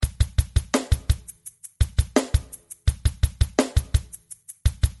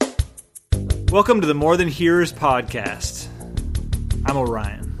Welcome to the More Than Hearers podcast. I'm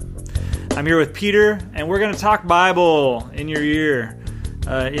Orion. I'm here with Peter, and we're going to talk Bible in your ear,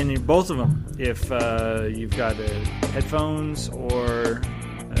 both of them. If you've got headphones or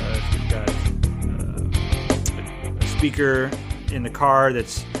if you've got a speaker in the car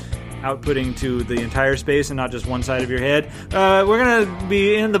that's outputting to the entire space and not just one side of your head. We're going to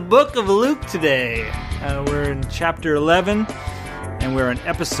be in the book of Luke today. We're in chapter 11, and we're in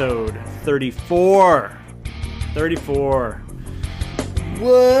episode 34. 34.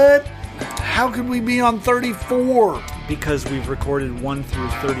 What? How could we be on 34? Because we've recorded 1 through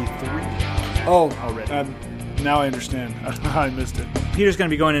 33 already. Now I understand. I missed it. Peter's going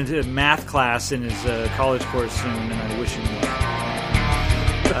to be going into math class in his college course soon, and I wish him well.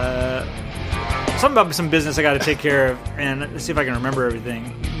 Something about some business I got to take care of, and let's see if I can remember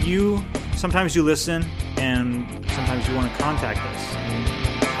everything. Sometimes you listen, and sometimes you want to contact us. And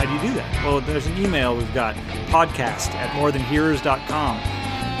how do you do that? Well, there's an email we've got, podcast@morethanhearers.com.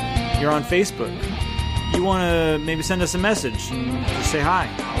 You're on Facebook. You want to maybe send us a message and just say hi,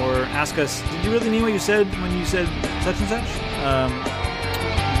 or ask us, did you really mean what you said when you said such and such?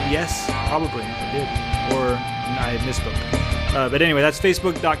 Yes, probably I did, or I misspoke. But anyway, that's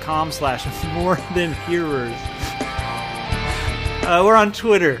facebook.com/morethanhearers. We're on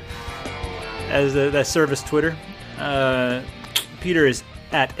Twitter as that service Twitter. Peter is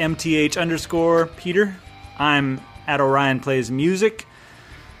at MTH_Peter. I'm at Orion Plays Music.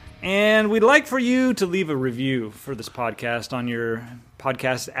 And we'd like for you to leave a review for this podcast on your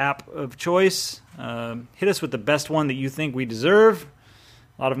podcast app of choice. Hit us with the best one that you think we deserve.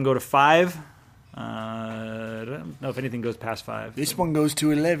 A lot of them go to 5. I don't know if anything goes past 5. This one goes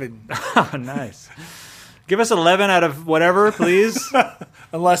to 11. Oh, nice. Give us 11 out of whatever, please.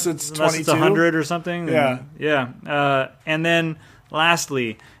 Unless it's 22. Unless it's 100 or something. Yeah. Yeah. And then,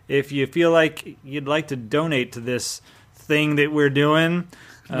 lastly, if you feel like you'd like to donate to this thing that we're doing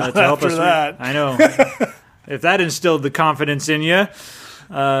to help us. I know. If that instilled the confidence in you,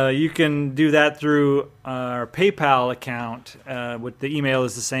 you can do that through our PayPal account. The email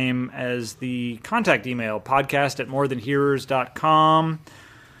is the same as the contact email, podcast@morethanhearers.com.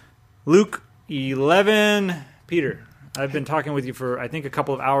 Luke 11. Peter, I've been talking with you for, I think, a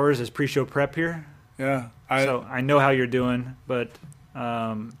couple of hours as pre-show prep here. Yeah. So I know how you're doing, but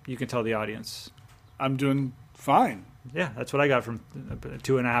you can tell the audience. I'm doing fine. Yeah, that's what I got from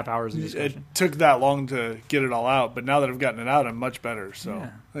 2.5 hours of discussion. It took that long to get it all out, but now that I've gotten it out, I'm much better. So yeah.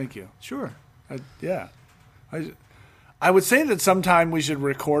 Thank you. Sure. I would say that sometime we should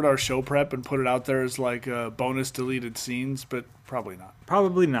record our show prep and put it out there as like bonus deleted scenes, but probably not.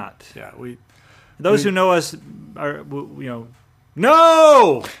 Probably not. Yeah, Those who know us are,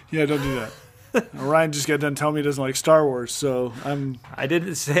 no! Yeah, don't do that. Ryan just got done telling me he doesn't like Star Wars, so I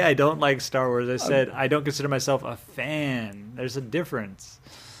didn't say I don't like Star Wars. I said I don't consider myself a fan. There's a difference.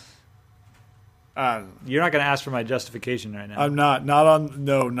 You're not going to ask for my justification right now. I'm not. Not on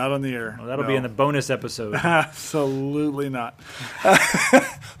the air. Well, that'll be in the bonus episode. Absolutely not.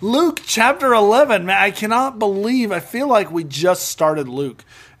 Luke chapter 11. Man, I cannot believe. I feel like we just started Luke,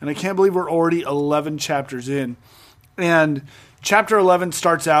 and I can't believe we're already 11 chapters in. And chapter 11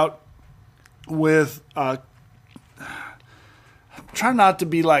 starts out with try not to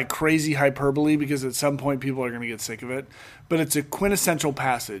be like crazy hyperbole, because at some point people are going to get sick of it, but it's a quintessential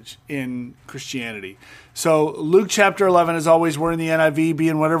passage in Christianity. So Luke chapter 11, as always, we're in the NIV, be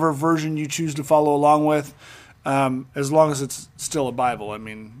in whatever version you choose to follow along with, as long as it's still a Bible. I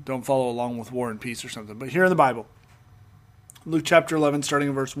mean, don't follow along with War and Peace or something, but here in the Bible, Luke chapter 11, starting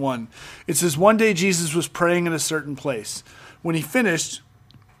in verse 1, it says, "One day Jesus was praying in a certain place. When he finished,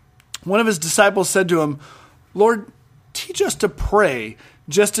 one of his disciples said to him, 'Lord, teach us to pray,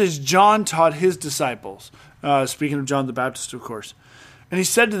 just as John taught his disciples.'" Speaking of John the Baptist, of course. "And he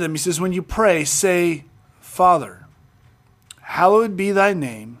said to them, he says, 'When you pray, say, Father, hallowed be thy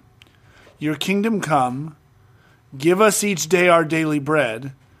name. Your kingdom come. Give us each day our daily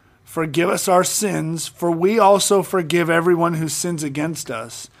bread. Forgive us our sins, for we also forgive everyone who sins against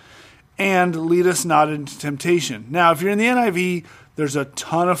us. And lead us not into temptation.'" Now, if you're in the NIV, there's a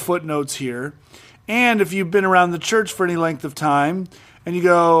ton of footnotes here. And if you've been around the church for any length of time and you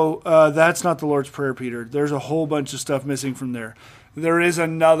go, that's not the Lord's Prayer, Peter, there's a whole bunch of stuff missing from there. There is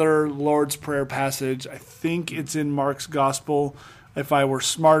another Lord's Prayer passage. I think it's in Mark's Gospel. If I were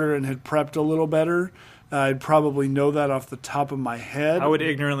smarter and had prepped a little better, I'd probably know that off the top of my head. I would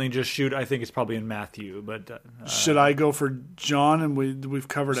ignorantly just shoot. I think it's probably in Matthew. But should I go for John, and we've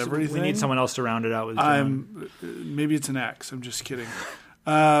covered everything? We need someone else to round it out with John. Maybe it's an X. I'm just kidding.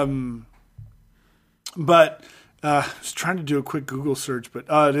 But I was trying to do a quick Google search, but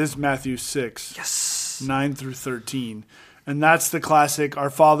it is Matthew 6. Yes. 9 through 13. And that's the classic, Our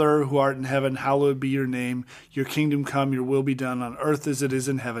Father who art in heaven, hallowed be your name. Your kingdom come, your will be done on earth as it is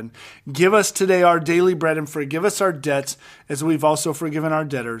in heaven. Give us today our daily bread and forgive us our debts as we've also forgiven our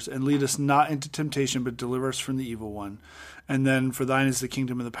debtors. And lead us not into temptation, but deliver us from the evil one. And then for thine is the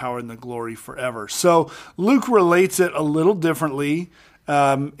kingdom and the power and the glory forever. So Luke relates it a little differently.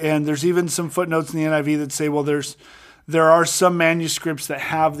 And there's even some footnotes in the NIV that say, well, there are some manuscripts that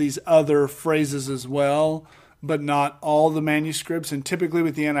have these other phrases as well, but not all the manuscripts. And typically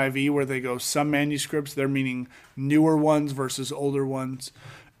with the NIV, where they go some manuscripts, they're meaning newer ones versus older ones.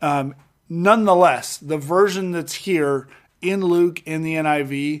 Nonetheless, the version that's here in Luke in the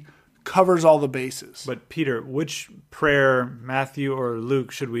NIV covers all the bases. But Peter, which prayer, Matthew or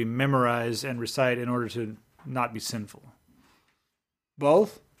Luke, should we memorize and recite in order to not be sinful?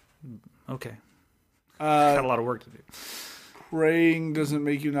 Both? Okay. Got a lot of work to do. Praying doesn't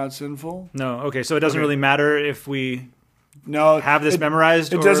make you not sinful? No. Okay, so it doesn't really matter if we have this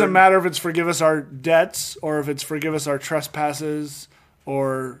memorized? It doesn't matter if it's forgive us our debts or if it's forgive us our trespasses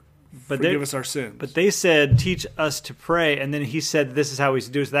or forgive us our sins. But they said, teach us to pray, and then he said this is how we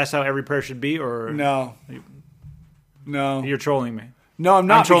should do it. So that's how every prayer should be? Or No. You're trolling me. No, I'm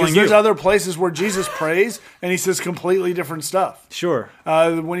not, because there's you. other places where Jesus prays and he says completely different stuff. Sure.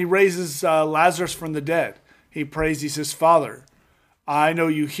 When he raises Lazarus from the dead, he prays, he says, Father, I know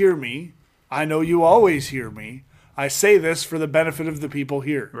you hear me. I know you always hear me. I say this for the benefit of the people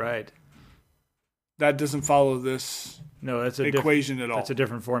here. Right. That doesn't follow this that's equation at all. That's a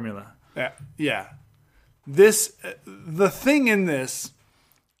different formula. Yeah. The thing in this,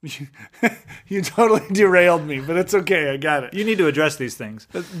 you totally derailed me, but it's okay. I got it. You need to address these things.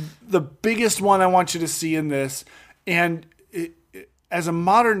 The biggest one I want you to see in this, and as a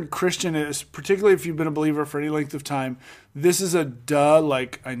modern Christian, particularly if you've been a believer for any length of time, this is a duh,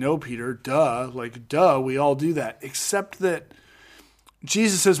 like, I know, Peter, duh, we all do that. Except that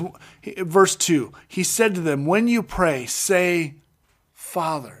Jesus says, verse 2, he said to them, when you pray, say,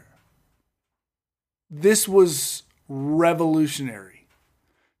 Father. This was revolutionary.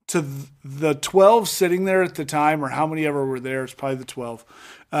 To the 12 sitting there at the time, or how many ever were there, it's probably the 12,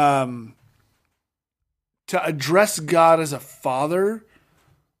 to address God as a father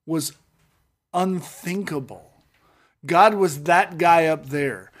was unthinkable. God was that guy up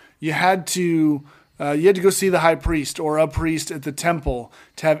there. You had to go see the high priest or a priest at the temple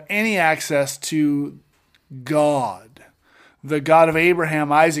to have any access to God. The God of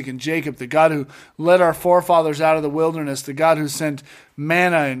Abraham, Isaac, and Jacob, the God who led our forefathers out of the wilderness, the God who sent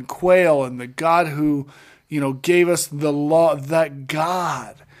manna and quail, and the God who, gave us the law, that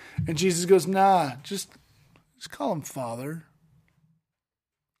God. And Jesus goes, nah, just call him Father.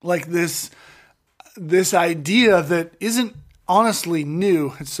 Like this idea that isn't honestly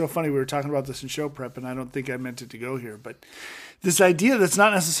new. It's so funny, we were talking about this in show prep, and I don't think I meant it to go here, but this idea that's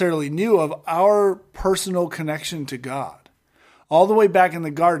not necessarily new of our personal connection to God. All the way back in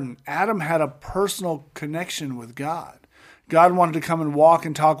the garden, Adam had a personal connection with God. God wanted to come and walk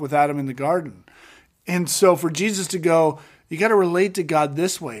and talk with Adam in the garden. And so for Jesus to go, you got to relate to God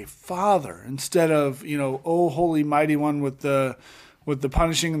this way, Father, instead of, oh, holy, mighty one with the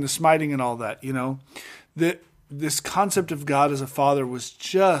punishing and the smiting and all that, This concept of God as a father was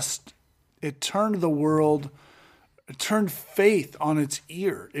it turned the world, it turned faith on its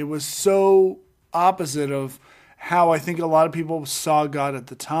ear. It was so opposite of how I think a lot of people saw God at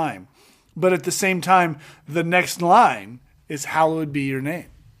the time. But at the same time, the next line is hallowed be your name.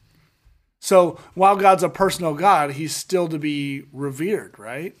 So while God's a personal God, he's still to be revered,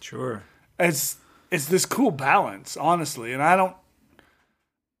 right? Sure. It's this cool balance, honestly. And I don't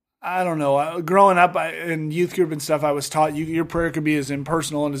know. Growing up in youth group and stuff, I was taught your prayer could be as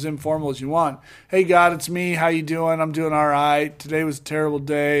impersonal and as informal as you want. Hey, God, it's me. How you doing? I'm doing all right. Today was a terrible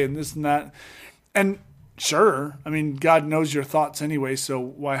day and this and that. And sure, I mean, God knows your thoughts anyway, so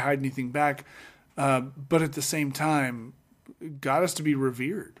why hide anything back? But at the same time, God has to be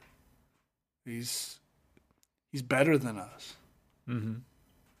revered. He's better than us. Mm-hmm.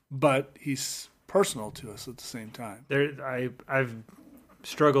 But he's personal to us at the same time. I've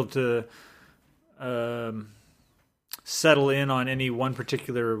struggled to settle in on any one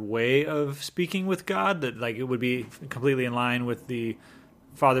particular way of speaking with God that it would be completely in line with the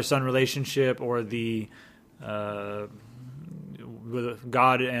father-son relationship or the with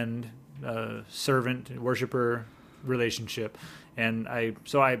God and servant woraper relationship, and I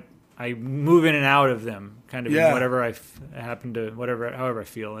move in and out of them, kind of in whatever I however I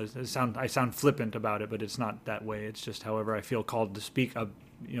feel. I sound flippant about it, but it's not that way. It's just however I feel called to speak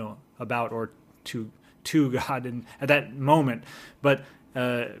about or to to God at that moment. But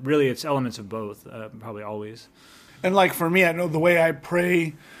really, it's elements of both, probably always. And like for me, I know the way I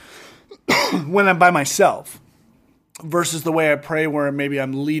pray when I'm by myself versus the way I pray where maybe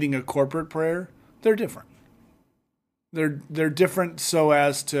I'm leading a corporate prayer, they're different. They're different so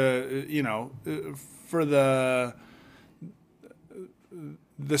as to, for the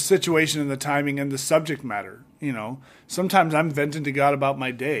situation and the timing and the subject matter. Sometimes I'm venting to God about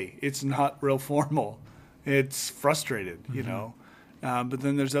my day. It's not real formal. It's frustrated, but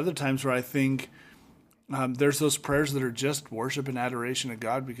then there's other times where I think there's those prayers that are just worship and adoration of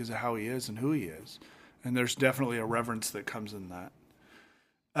God because of how he is and who he is. And there's definitely a reverence that comes in that.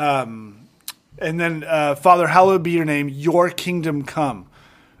 And then, Father, hallowed be your name, your kingdom come.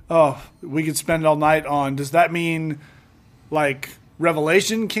 Oh, we could spend all night on, does that mean like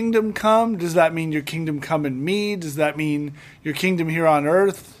Revelation kingdom come? Does that mean your kingdom come in me? Does that mean your kingdom here on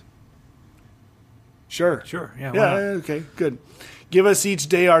earth? Sure. Yeah. Yeah. Okay. Good. Give us each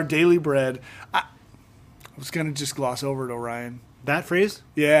day our daily bread. I was going to just gloss over it, Orion. That phrase?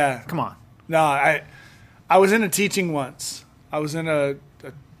 Yeah. Come on. No, I was in a teaching once. I was in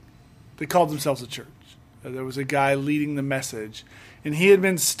they called themselves a church. There was a guy leading the message, and he had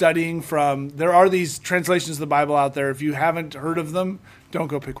been studying there are these translations of the Bible out there. If you haven't heard of them, don't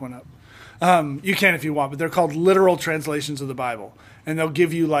go pick one up. You can if you want, but they're called literal translations of the Bible. And they'll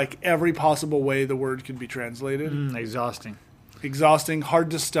give you like every possible way the word could be translated. Exhausting,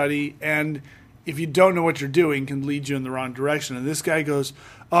 hard to study, and if you don't know what you're doing, can lead you in the wrong direction. And this guy goes,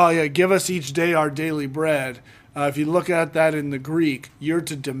 oh yeah, give us each day our daily bread. If you look at that in the Greek, you're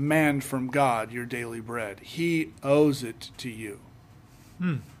to demand from God your daily bread. He owes it to you.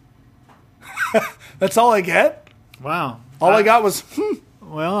 That's all I get? Wow. All I got was,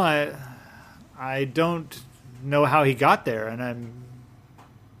 Well, I don't know how he got there, and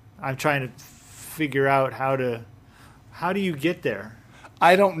I'm trying to figure out how do you get there?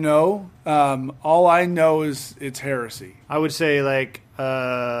 I don't know. All I know is it's heresy. I would say like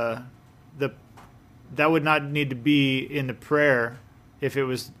that would not need to be in the prayer if it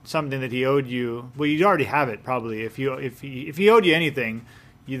was something that he owed you. Well, you'd already have it probably. If he owed you anything,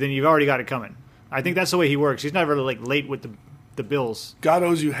 then you've already got it coming. I think that's the way he works. He's never like late with the bills. God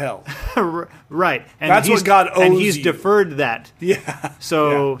owes you hell. Right. And that's what God owes you. And he's deferred that. Yeah.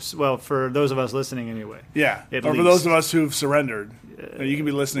 So, well, for those of us listening anyway. Yeah. Or for those of us who've surrendered. You can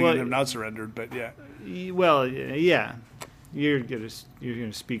be listening and have not surrendered, but yeah. Well, yeah. You're gonna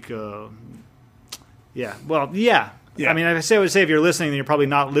speak. Yeah. Well, yeah. I mean, I would say if you're listening, then you're probably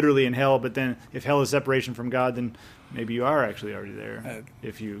not literally in hell. But then, if hell is separation from God, then maybe you are actually already there.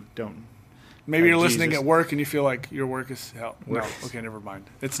 If you don't. Maybe you're listening at work and you feel like your work is hell. No, okay, never mind.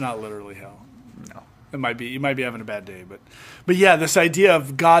 It's not literally hell. No, it might be. You might be having a bad day, but yeah, this idea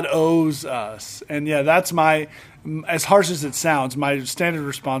of God owes us, and yeah, that's as harsh as it sounds, my standard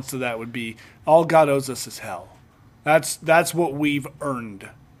response to that would be, all God owes us is hell. That's what we've earned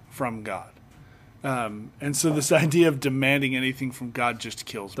from God. And so this idea of demanding anything from God just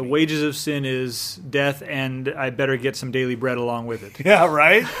kills me. The wages of sin is death, and I better get some daily bread along with it. Yeah,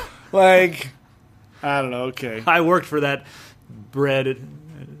 right? Like, I don't know, okay. I worked for that bread,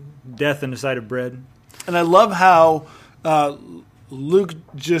 death and a side of bread. And I love how Luke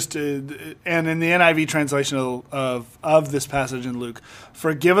just, and in the NIV translation of this passage in Luke,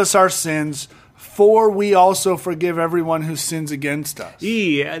 forgive us our sins, for we also forgive everyone who sins against us.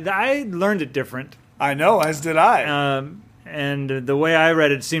 I learned it different. I know, as did I. And the way I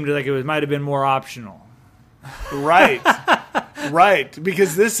read it seemed like it might have been more optional. Right. Right.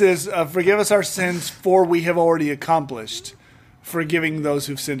 Because this is, forgive us our sins, for we have already accomplished forgiving those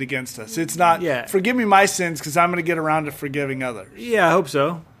who've sinned against us. It's not, forgive me my sins because I'm going to get around to forgiving others. Yeah, I hope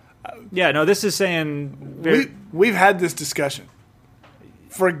so. This is saying... We've had this discussion.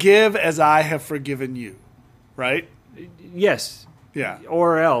 Forgive as I have forgiven you, right? Yes. Yeah.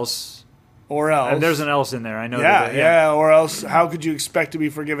 Or else. And there's an else in there. I know that. Yeah. Or else, how could you expect to be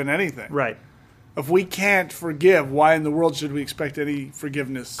forgiven anything? Right. If we can't forgive, why in the world should we expect any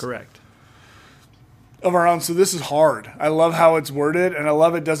forgiveness? Correct. Of our own. So this is hard. I love how it's worded, and I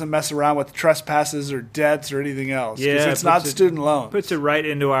love it doesn't mess around with trespasses or debts or anything else. Yeah, it's not student loans. Puts it right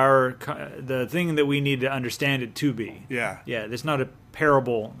into the thing that we need to understand it to be. Yeah. Yeah, there's not a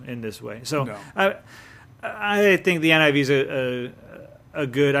parable in this way. So no. I think the NIV is a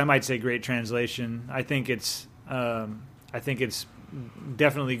good, I might say great translation. I think it's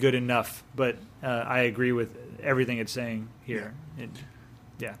definitely good enough, but I agree with everything it's saying here.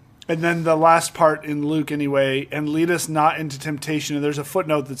 Yeah. And then the last part in Luke anyway, and lead us not into temptation. And there's a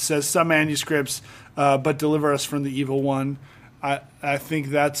footnote that says some manuscripts, but deliver us from the evil one. I think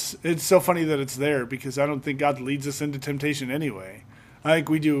it's so funny that it's there because I don't think God leads us into temptation anyway. I think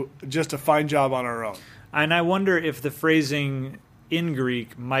we do just a fine job on our own. And I wonder if the phrasing in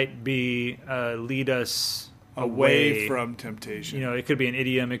Greek might be lead us away from temptation. You know, it could be an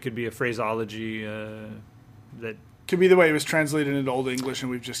idiom, it could be a phraseology that could be the way it was translated into Old English, and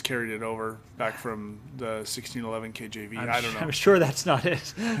we've just carried it over back from the 1611 KJV. I don't know. I'm sure that's not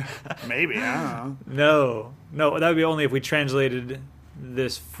it. Maybe, I don't know. No, that would be only if we translated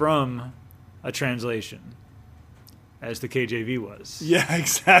this from a translation, as the KJV was. Yeah,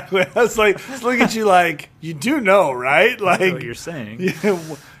 exactly. I was like, look at you like, you do know, right? Like, I know what you're saying.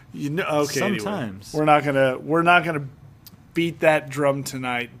 You know, okay. Sometimes. Anyway, we're not gonna beat that drum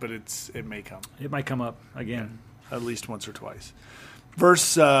tonight, but it may come. It might come up again. At least once or twice.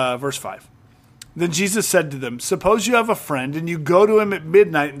 Verse 5. Then Jesus said to them, suppose you have a friend, and you go to him at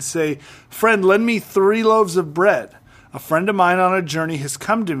midnight and say, friend, lend me 3 loaves of bread. A friend of mine on a journey has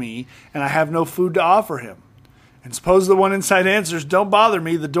come to me, and I have no food to offer him. And suppose the one inside answers, don't bother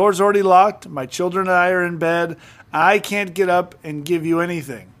me, the door's already locked, my children and I are in bed, I can't get up and give you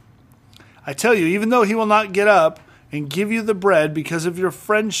anything. I tell you, even though he will not get up and give you the bread because of your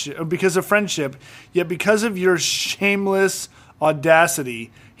friendship, yet because of your shameless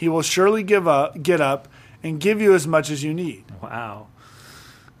audacity, he will surely get up and give you as much as you need. Wow.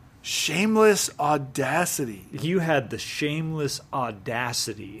 Shameless audacity. You had the shameless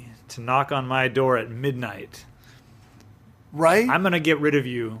audacity to knock on my door at midnight. Right? I'm going to get rid of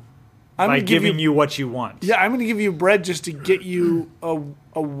you by giving you what you want. Yeah, I'm going to give you bread just to get you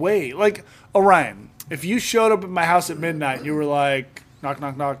away. Like, Orion, if you showed up at my house at midnight, you were like, knock,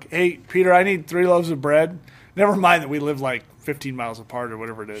 knock, knock. Hey, Peter, I need 3 loaves of bread. Never mind that we live like 15 miles apart or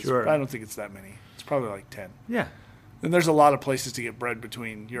whatever it is. Sure. I don't think it's that many. It's probably like 10. Yeah. And there's a lot of places to get bread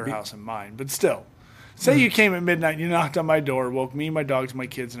between your house and mine. But still, say you came at midnight and you knocked on my door, woke me, my dogs, my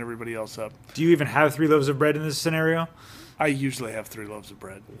kids, and everybody else up. Do you even have 3 loaves of bread in this scenario? I usually have 3 loaves of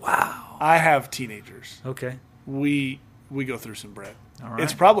bread. Wow. I have teenagers. Okay. We go through some bread. All right.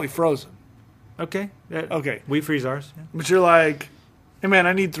 It's probably frozen. Okay. Okay. We freeze ours. Yeah. But you're like, hey, man,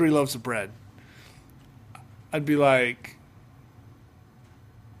 I need 3 loaves of bread. I'd be like,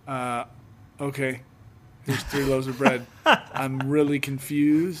 okay, here's 3 loaves of bread. I'm really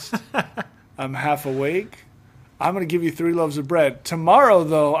confused. I'm half awake. I'm going to give you 3 loaves of bread. Tomorrow,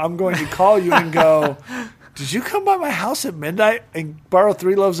 though, I'm going to call you and go, did you come by my house at midnight and borrow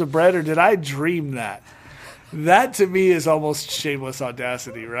 3 loaves of bread, or did I dream that? That to me is almost shameless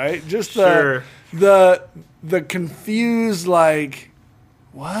audacity, right? Just the confused, like,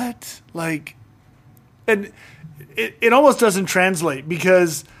 what? Like, and it almost doesn't translate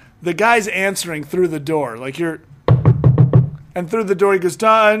because the guy's answering through the door, like and through the door he goes,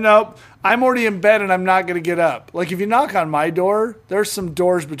 no, I'm already in bed and I'm not going to get up. Like if you knock on my door, there's some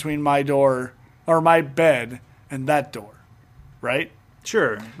doors between my door or my bed and that door, right?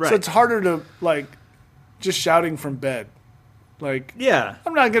 Sure, right. So it's harder to like just shouting from bed. Like, yeah,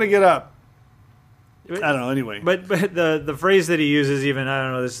 I'm not going to get up. I don't know, anyway. But the phrase that he uses, even, I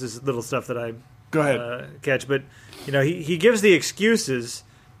don't know, this is little stuff that I go ahead catch, but you know, he gives the excuses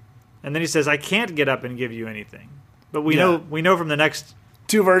and then he says, I can't get up and give you anything. But we know from the next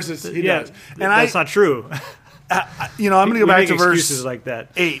 2 verses he does. And that's not true. I'm going to go back to verse like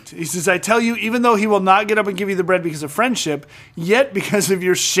that. 8. He says, I tell you, even though he will not get up and give you the bread because of friendship, yet because of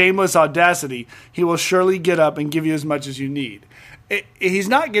your shameless audacity, he will surely get up and give you as much as you need. He's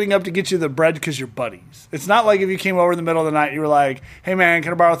not getting up to get you the bread because you're buddies. It's not like if you came over in the middle of the night and you were like, hey, man,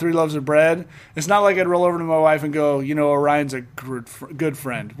 can I borrow 3 loaves of bread? It's not like I'd roll over to my wife and go, Orion's a good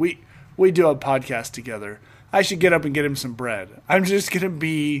friend. We do a podcast together. I should get up and get him some bread. I'm just going to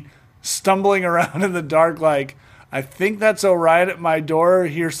be stumbling around in the dark like, I think that's Orion at my door.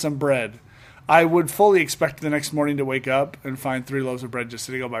 Here's some bread. I would fully expect the next morning to wake up and find 3 loaves of bread just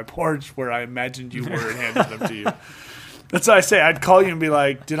sitting on my porch where I imagined you were and handed them to you. That's what I say. I'd call you and be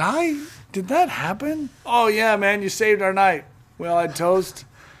like, did that happen? Oh, yeah, man, you saved our night. Well, I had toast.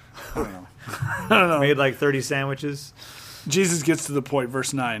 I don't know. Made like 30 sandwiches. Jesus gets to the point,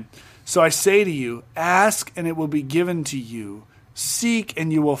 verse 9. So I say to you, ask and it will be given to you. Seek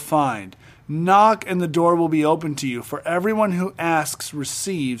and you will find. Knock and the door will be open to you. For everyone who asks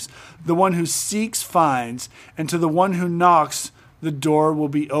receives. The one who seeks finds. And to the one who knocks, the door will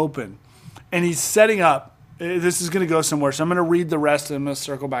be open. And he's setting up. This is going to go somewhere. So I'm going to read the rest and I'm going to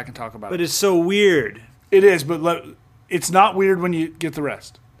circle back and talk about it. But it's so weird. It is, but it's not weird when you get the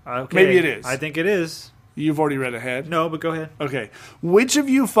rest. Okay. Maybe it is. I think it is. You've already read ahead. No, but go ahead. Okay. Which of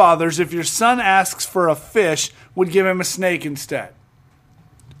you fathers, if your son asks for a fish, would give him a snake instead?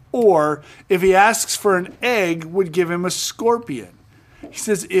 Or if he asks for an egg, would give him a scorpion. He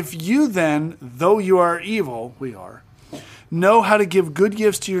says, if you then, though you are evil, we are, know how to give good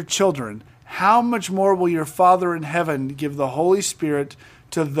gifts to your children, how much more will your Father in heaven give the Holy Spirit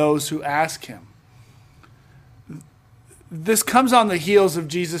to those who ask him? This comes on the heels of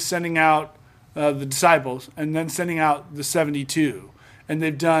Jesus sending out the disciples and then sending out the 72. And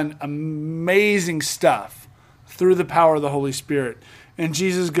they've done amazing stuff through the power of the Holy Spirit. And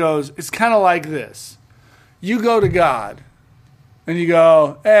Jesus goes, it's kind of like this. You go to God and you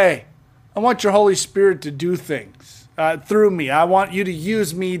go, hey, I want your Holy Spirit to do things through me. I want you to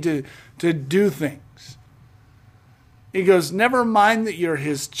use me to do things. He goes, never mind that you're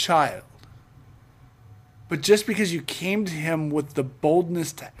his child. But just because you came to him with the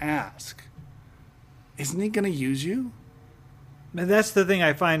boldness to ask, isn't he going to use you? And that's the thing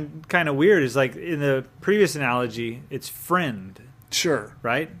I find kind of weird is like in the previous analogy, it's friend. Sure.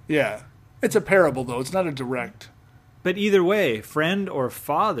 Right? Yeah. It's a parable, though. It's not a direct. But either way, friend or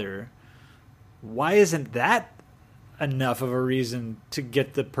father, why isn't that enough of a reason to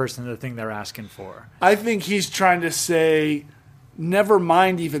get the person the thing they're asking for? I think he's trying to say, never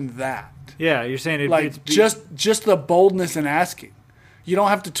mind even that. Yeah, you're saying it's just the boldness in asking. You don't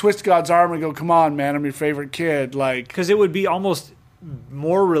have to twist God's arm and go, come on, man, I'm your favorite kid. Because it would be almost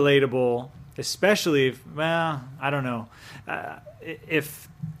more relatable, especially if, well, I don't know. If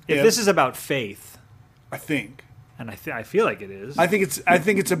this is about faith. I think. And I feel like it is. I think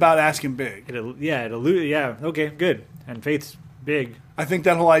it's about asking big. Okay, good. And faith's big. I think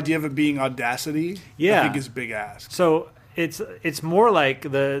that whole idea of it being audacity, I think is a big ask. So it's more like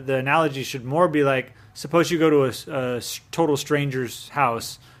the analogy should more be like, suppose you go to a total stranger's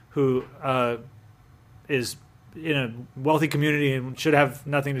house who is in a wealthy community and should have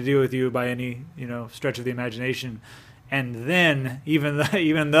nothing to do with you by any stretch of the imagination, and then even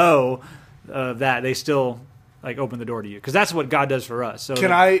though that they still like open the door to you, because that's what God does for us. So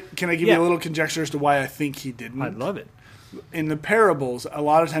can I give you a little conjecture as to why I think he didn't? I'd love it. In the parables, a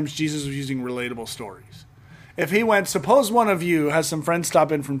lot of times Jesus was using relatable stories. If he went, suppose one of you has some friends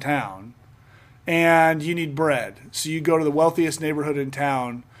stop in from town and you need bread. So you go to the wealthiest neighborhood in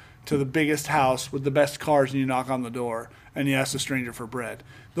town to the biggest house with the best cars and you knock on the door and you ask the stranger for bread.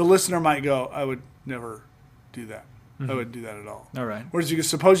 The listener might go, I would never do that. I wouldn't do that at all. All right. Whereas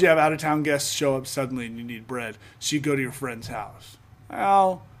suppose you have out-of-town guests show up suddenly and you need bread. So you go to your friend's house.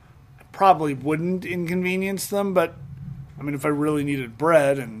 Well, I probably wouldn't inconvenience them, but I mean, if I really needed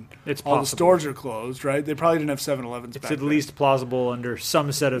bread and all the stores are closed, right? They probably didn't have 7-Elevens back then. It's at least plausible under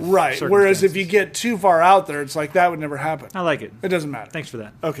some set of circumstances. Whereas if you get too far out there, it's like that would never happen. I like it. It doesn't matter. Thanks for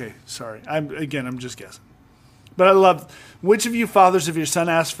that. Okay, sorry. I'm just guessing. But I love, which of you fathers, if your son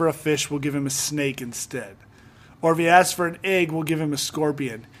asks for a fish, will give him a snake instead? Or if he asks for an egg, will give him a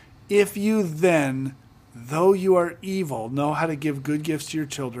scorpion? If you then, though you are evil, know how to give good gifts to your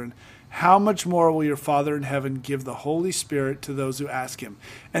children, how much more will your Father in heaven give the Holy Spirit to those who ask him?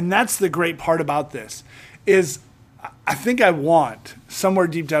 And that's the great part about this, is I think I want, somewhere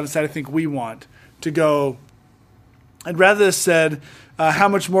deep down inside, I think we want to go, I'd rather have said, how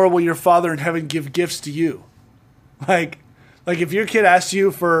much more will your Father in heaven give gifts to you? Like if your kid asked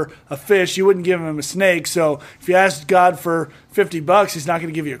you for a fish, you wouldn't give him a snake. So if you asked God for $50, he's not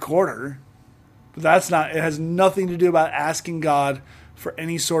going to give you a quarter. But it has nothing to do about asking God for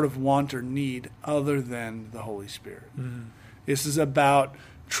any sort of want or need other than the Holy Spirit. Mm-hmm. This is about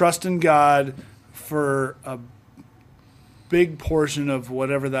trusting God for a big portion of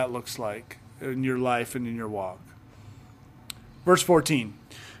whatever that looks like in your life and in your walk. Verse 14,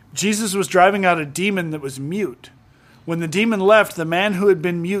 Jesus was driving out a demon that was mute. When the demon left, the man who had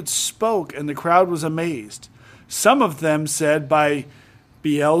been mute spoke, and the crowd was amazed. Some of them said, by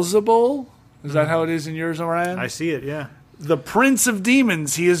Beelzebul, is that how it is in yours, Orion? I see it, yeah. The prince of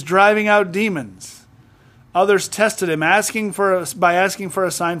demons, he is driving out demons. Others tested him, by asking for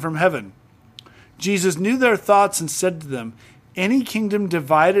a sign from heaven. Jesus knew their thoughts and said to them, any kingdom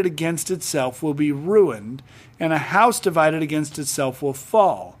divided against itself will be ruined, and a house divided against itself will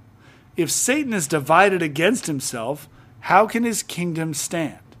fall. If Satan is divided against himself, how can his kingdom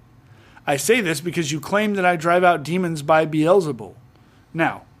stand? I say this because you claim that I drive out demons by Beelzebul.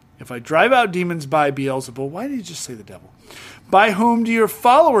 Now, if I drive out demons by Beelzebul, why did you just say the devil? By whom do your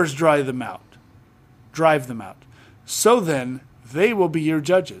followers drive them out? So then, they will be your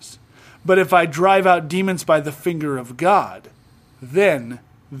judges. But if I drive out demons by the finger of God, then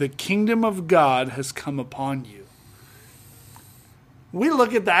the kingdom of God has come upon you. We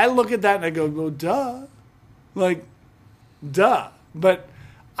look at that. I look at that and I go, well, duh. Like, duh. But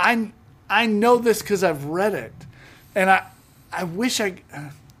I know this because I've read it. And I wish I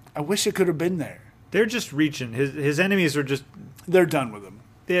I wish it could have been there. They're just reaching. His enemies are just... They're done with him.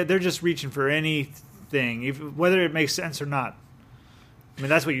 They're just reaching for anything, whether it makes sense or not. I mean,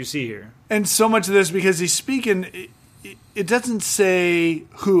 that's what you see here. And so much of this, because he's speaking, it doesn't say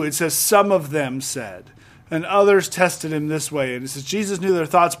who. It says some of them said. And others tested him this way. And it says Jesus knew their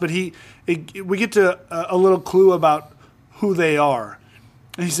thoughts, but we get to a little clue about who they are.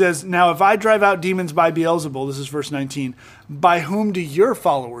 And he says, now if I drive out demons by Beelzebul, this is verse 19, by whom do your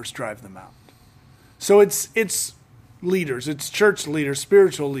followers drive them out? So it's leaders, it's church leaders,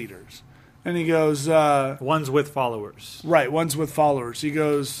 spiritual leaders. And he goes... ones with followers. Right, ones with followers. He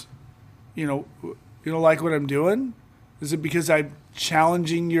goes, you don't like what I'm doing? Is it because I'm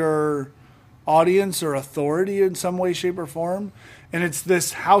challenging your audience or authority in some way, shape, or form? And it's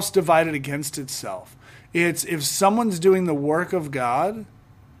this house divided against itself. It's if someone's doing the work of God,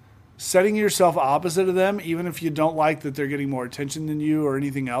 setting yourself opposite of them, even if you don't like that they're getting more attention than you or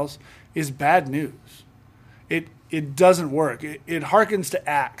anything else, is bad news. It doesn't work. It harkens to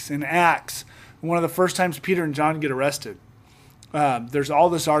Acts. In Acts, one of the first times Peter and John get arrested, there's all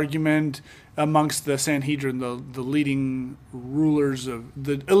this argument amongst the Sanhedrin, the leading rulers of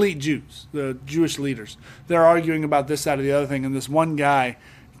the elite Jews, the Jewish leaders. They're arguing about this, that, or the other thing, and this one guy,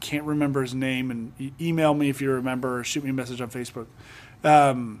 can't remember his name, and email me if you remember, or shoot me a message on Facebook.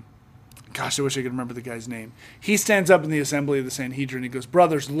 Gosh, I wish I could remember the guy's name. He stands up in the assembly of the Sanhedrin, and he goes,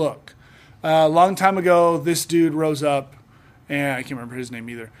 brothers, look. A long time ago, this dude rose up, and I can't remember his name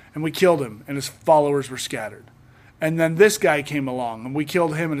either, and we killed him, and his followers were scattered. And then this guy came along, and we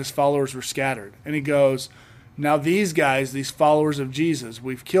killed him, and his followers were scattered. And he goes, now these guys, these followers of Jesus,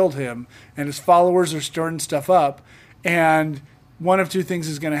 we've killed him, and his followers are stirring stuff up, and one of two things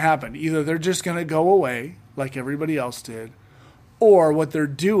is going to happen. Either they're just going to go away, like everybody else did, or what they're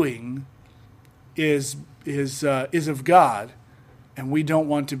doing is of God, and we don't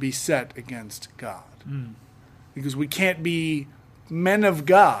want to be set against God. Because we can't be men of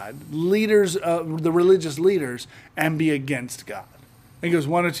God, leaders, the religious leaders, and be against God. And he goes,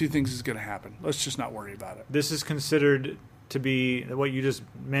 one of two things is going to happen. Let's just not worry about it. This is considered to be what you just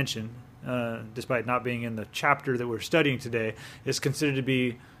mentioned, despite not being in the chapter that we're studying today, is considered to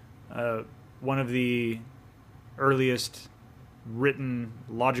be one of the earliest written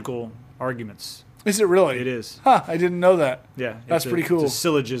logical arguments. Is it really? It is. Huh, I didn't know that. Yeah. That's pretty cool. It's a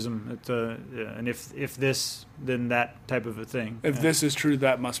syllogism. And if this, then that type of a thing. If this is true,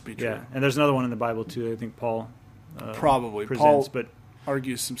 that must be true. Yeah, and there's another one in the Bible, too. I think Paul probably presents. Paul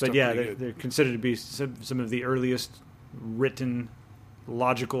argues some stuff. But yeah, good. they're considered to be some of the earliest written,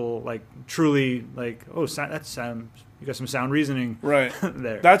 logical, like truly, like, oh, that's sound. You got some sound reasoning, right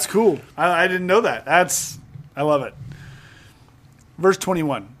there. That's cool. I didn't know that. I love it. Verse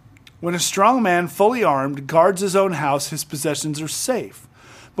 21. When a strong man, fully armed, guards his own house, his possessions are safe.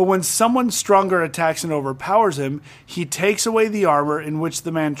 But when someone stronger attacks and overpowers him, he takes away the armor in which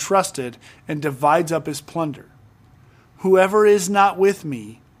the man trusted and divides up his plunder. Whoever is not with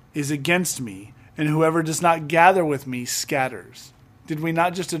me is against me, and whoever does not gather with me scatters. Did we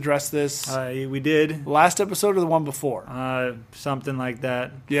not just address this? We did. Last episode or the one before? Something like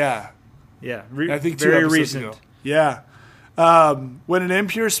that. Yeah. Yeah. I think very 2 episodes recent. ago. Yeah. When an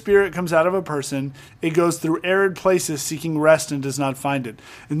impure spirit comes out of a person, it goes through arid places seeking rest and does not find it.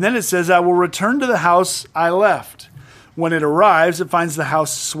 And then it says, I will return to the house I left. When it arrives, it finds the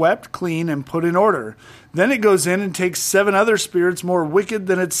house swept, clean, and put in order. Then it goes in and takes 7 other spirits more wicked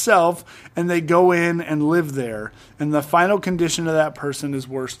than itself, and they go in and live there. And the final condition of that person is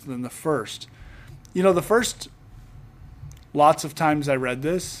worse than the first. You know, the first lots of times I read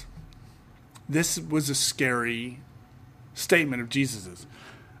this was a scary statement of Jesus's.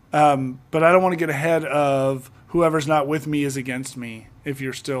 But I don't want to get ahead of whoever's not with me is against me if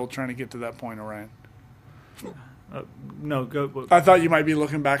you're still trying to get to that point, Orion. No, go. I thought you might be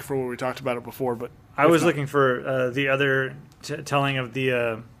looking back for where we talked about it before, but I was looking for the other telling of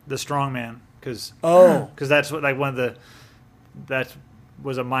the strong man because that's what, like, one of the that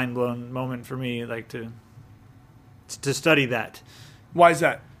was a mind blown moment for me, like to study that. Why is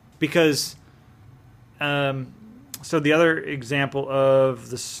that? Because so the other example of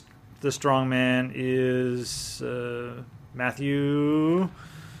the strong man is Matthew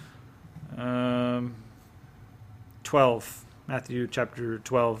 12, Matthew chapter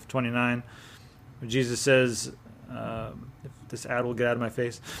 12, 29. Jesus says, if this ad will get out of my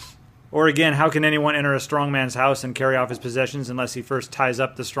face. Or again, how can anyone enter a strong man's house and carry off his possessions unless he first ties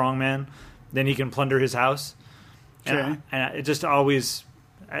up the strong man? Then he can plunder his house. Okay. And it just always,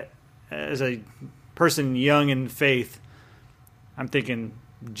 as a person young in faith, I'm thinking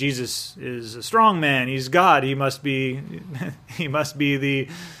Jesus is a strong man. He's God. He must be the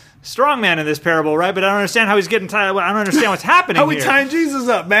strong man in this parable, right? But I don't understand how he's getting tied. I don't understand what's happening How we here. tying Jesus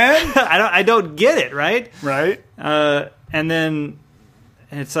up, man? I don't get it, right? Right? And then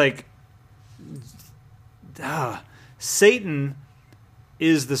it's like, Satan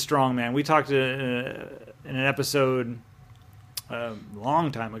is the strong man. We talked in an episode a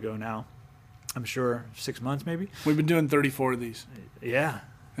long time ago now. I'm sure 6 months maybe. We've been doing 34 of these. Yeah.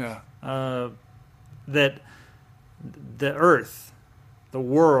 Yeah. That the earth, the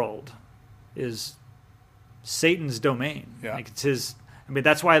world, is Satan's domain. Yeah. Like it's his. I mean,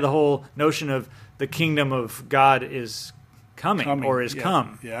 that's why the whole notion of the kingdom of God is coming. Or is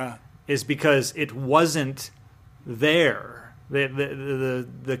come. Yeah. Is because it wasn't there.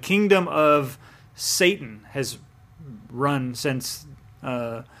 The kingdom of Satan has run since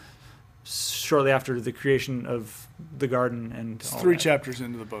shortly after the creation of the garden and It's all 3 that. chapters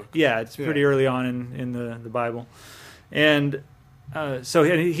into the book. Yeah, it's pretty early on in the Bible, and so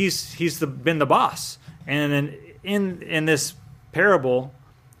he's been the boss. And then in this parable,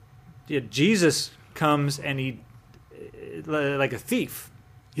 Jesus comes and he like a thief.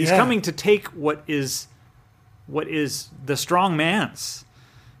 He's coming to take what is the strong man's,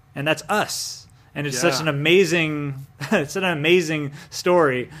 and that's us. And it's such an amazing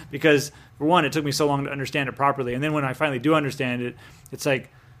story because, for one, it took me so long to understand it properly. And then when I finally do understand it, it's like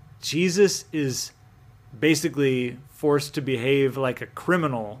Jesus is basically forced to behave like a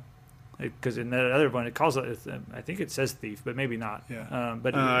criminal. Because in that other one, it calls it, I think it says thief, but maybe not. Yeah.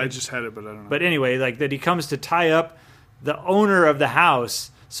 But I just had it, but I don't know. But anyway, like that he comes to tie up the owner of the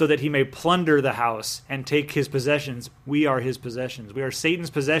house so that he may plunder the house and take his possessions. We are his possessions. We are Satan's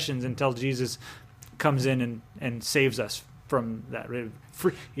possessions until Jesus comes in and saves us from that.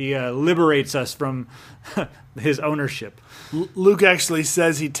 He liberates us from his ownership. Luke actually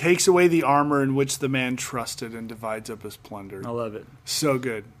says he takes away the armor in which the man trusted and divides up his plunder. I love it. So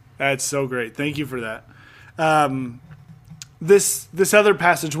good. That's so great. Thank you for that. This other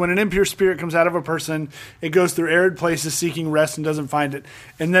passage, when an impure spirit comes out of a person, it goes through arid places seeking rest and doesn't find it.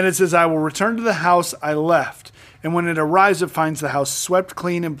 And then it says, I will return to the house I left. And when it arrives, it finds the house swept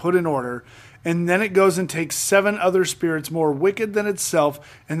clean and put in order. And then it goes and takes 7 other spirits more wicked than itself,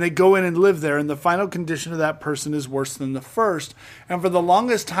 and they go in and live there. And the final condition of that person is worse than the first. And for the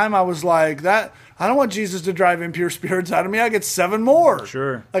longest time, I was like, I don't want Jesus to drive impure spirits out of me. I get 7 more.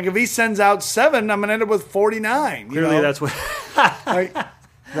 Sure. Like if he sends out 7, I'm going to end up with 49. Clearly, that's what. Like,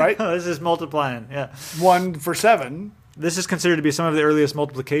 right? This is multiplying. Yeah. 1 for 7. This is considered to be some of the earliest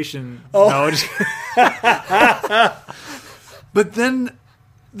multiplication. Oh. No, But then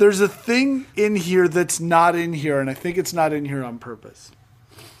there's a thing in here that's not in here, and I think it's not in here on purpose.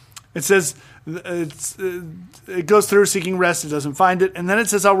 It says it goes through seeking rest, it doesn't find it, and then it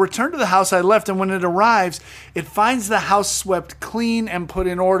says, I'll return to the house I left, and when it arrives, it finds the house swept clean and put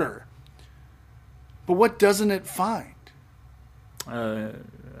in order. But what doesn't it find?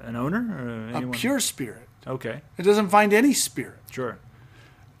 an owner? Or anyone? A pure spirit. Okay, It doesn't find any spirit. sure.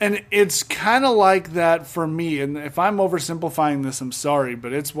 And it's kind of like that for me. And if I'm oversimplifying this, I'm sorry,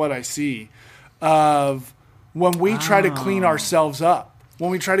 but it's what I see. Of when we try to clean ourselves up, when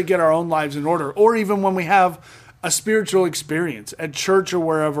we try to get our own lives in order, or even when we have a spiritual experience at church or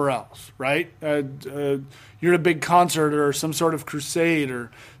wherever else, right? You're at a big concert or some sort of crusade or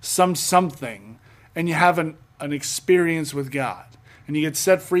something, and you have an experience with God. And you get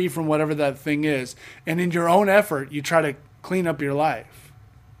set free from whatever that thing is. And in your own effort, you try to clean up your life.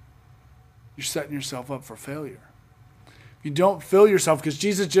 You're setting yourself up for failure. You don't fill yourself, because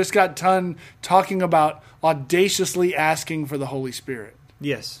Jesus just got done talking about audaciously asking for the Holy Spirit.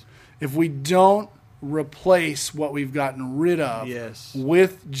 Yes. If we don't replace what we've gotten rid of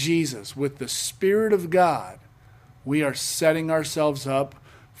with Jesus, with the Spirit of God, we are setting ourselves up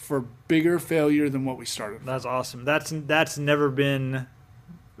for bigger failure than what we started with. That's awesome. That's never been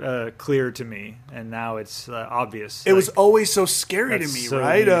clear to me, and now it's obvious. It was always so scary to me, so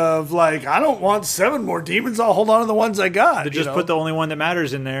right? neat. Of like, I don't want 7 more demons. I'll hold on to the ones I got. to just put the only one that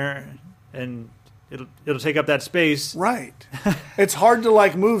matters in there, and it'll take up that space. Right. It's hard to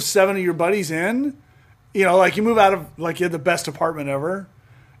like move 7 of your buddies in. You know, like you move out of, like you had the best apartment ever,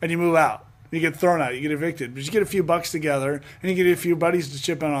 and you move out. You get thrown out. You get evicted. But you get a few bucks together, and you get a few buddies to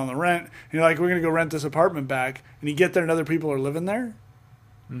chip in on the rent. And you're like, we're going to go rent this apartment back. And you get there and other people are living there.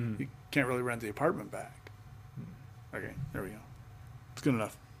 You can't really rent the apartment back. Okay, there we go. It's good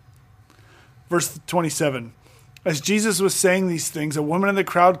enough. Verse 27. As Jesus was saying these things, a woman in the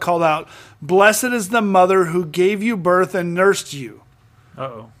crowd called out, "Blessed is the mother who gave you birth and nursed you."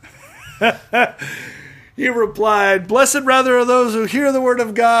 Uh-oh. He replied, "Blessed rather are those who hear the word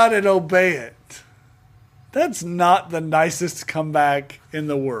of God and obey it." That's not the nicest comeback in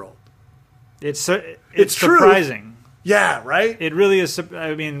the world. It's true. surprising. Yeah, right? It really is.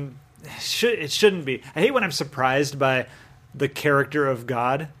 I mean, it shouldn't be. I hate when I'm surprised by the character of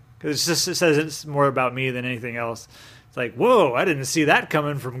God, because it says it's more about me than anything else. It's like, whoa, I didn't see that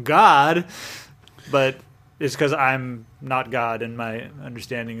coming from God. But it's because I'm not God and my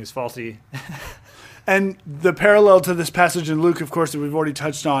understanding is faulty. And the parallel to this passage in Luke, of course, that we've already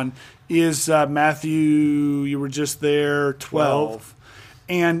touched on, is Matthew, you were just there, 12.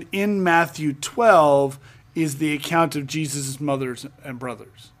 And in Matthew 12 is the account of Jesus' mothers and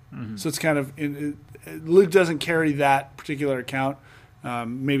brothers. Mm-hmm. So it's kind of, Luke doesn't carry that particular account.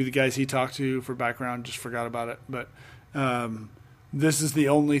 Maybe the guys he talked to for background just forgot about it. But this is the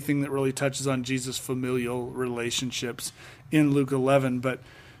only thing that really touches on Jesus' familial relationships in Luke 11. But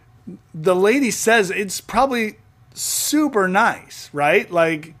the lady says it's probably super nice, right?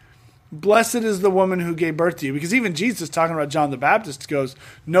 Like, blessed is the woman who gave birth to you. Because even Jesus, talking about John the Baptist, goes,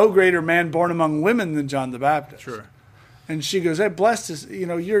 no greater man born among women than John the Baptist. Sure. And she goes, hey, blessed is,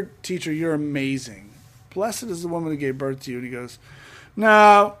 your teacher, you're amazing. Blessed is the woman who gave birth to you. And he goes,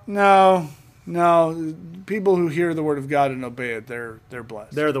 no. People who hear the word of God and obey it, they're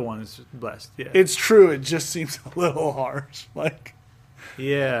blessed. They're the ones blessed, yeah. It's true. It just seems a little harsh.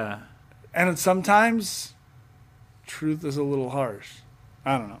 Yeah. And sometimes truth is a little harsh.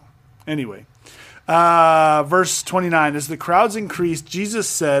 I don't know. Anyway, verse 29, as the crowds increased, Jesus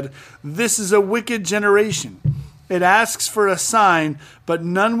said, this is a wicked generation. It asks for a sign, but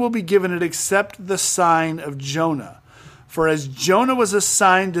none will be given it except the sign of Jonah. For as Jonah was a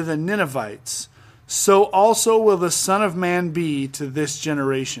sign to the Ninevites, so also will the Son of Man be to this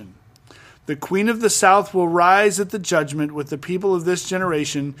generation. The queen of the south will rise at the judgment with the people of this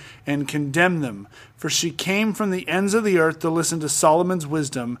generation and condemn them. For she came from the ends of the earth to listen to Solomon's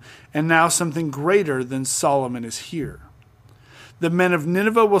wisdom, and now something greater than Solomon is here. The men of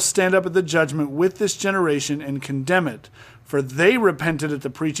Nineveh will stand up at the judgment with this generation and condemn it, for they repented at the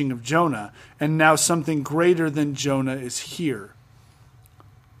preaching of Jonah, and now something greater than Jonah is here.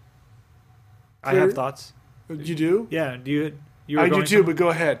 I have thoughts. You do? Yeah. Do you? I do too, but go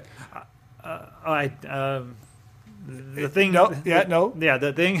ahead. The thing. No. Yeah. No. Yeah.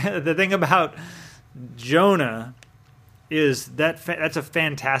 The thing about Jonah is that's a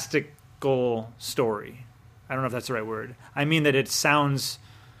fantastical story. I don't know if that's the right word. I mean that it sounds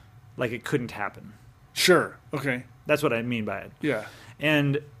like it couldn't happen. Sure. Okay. That's what I mean by it. Yeah.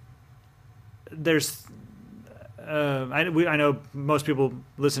 And there's, I know most people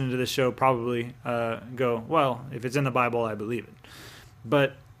listening to this show probably go, well, if it's in the Bible, I believe it.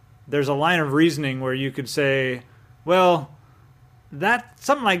 But there's a line of reasoning where you could say, well,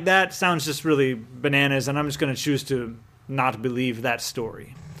 something like that sounds just really bananas, and I'm just going to choose to not believe that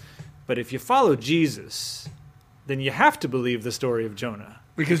story. But if you follow Jesus, then you have to believe the story of Jonah.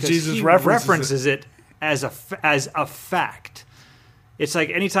 Because Jesus he references it as a fact. It's like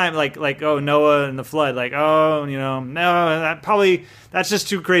anytime, like Noah and the flood, that's just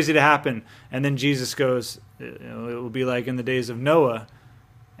too crazy to happen. And then Jesus goes, it will be like in the days of Noah,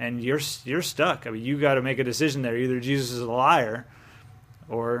 and you're stuck. I mean, you got to make a decision there. Either Jesus is a liar,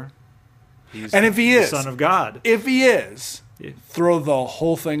 or he's the Son of God. If he is, throw the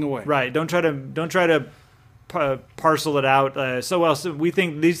whole thing away. Right. Don't try to parcel it out. So we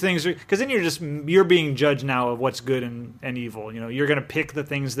think these things are, because then you're being judged now of what's good and evil. You're going to pick the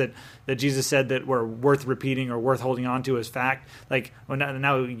things that Jesus said that were worth repeating or worth holding on to as fact. Like, well,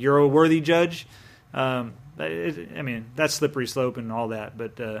 now you're a worthy judge. That's slippery slope and all that.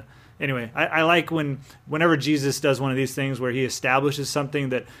 But anyway, I like whenever Jesus does one of these things where he establishes something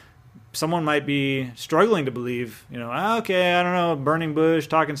that someone might be struggling to believe. Okay, I don't know, burning bush,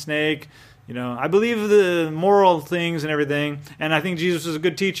 talking snake. I believe the moral things and everything, and I think Jesus was a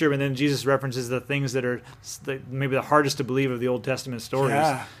good teacher. And then Jesus references the things that are maybe the hardest to believe of the Old Testament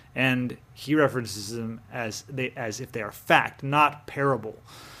stories, and he references them as if they are fact, not parable.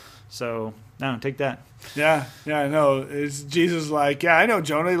 So, no, take that. Yeah, I know. Is Jesus like, I know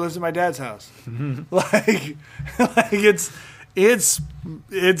Jonah, he lives in my dad's house. It's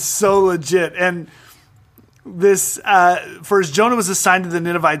so legit. And this, for as Jonah was assigned to the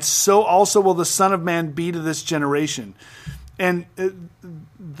Ninevites, so also will the Son of Man be to this generation. And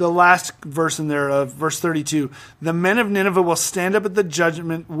the last verse in there, verse 32, the men of Nineveh will stand up at the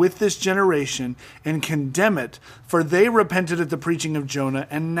judgment with this generation and condemn it, for they repented at the preaching of Jonah,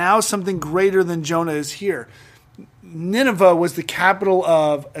 and now something greater than Jonah is here. Nineveh was the capital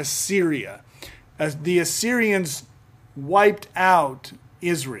of Assyria. As the Assyrians wiped out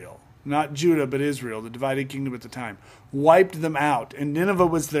Israel. Not Judah, but Israel, the divided kingdom at the time, wiped them out. And Nineveh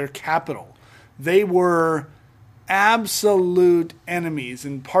was their capital. They were absolute enemies,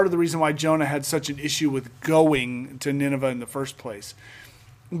 and part of the reason why Jonah had such an issue with going to Nineveh in the first place.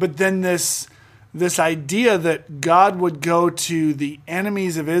 But then this idea that God would go to the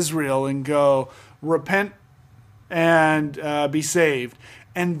enemies of Israel and go, repent and be saved.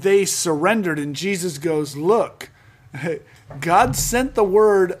 And they surrendered, and Jesus goes, look, God sent the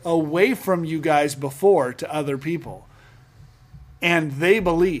word away from you guys before to other people, and they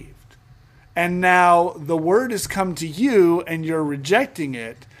believed. And now the word has come to you, and you're rejecting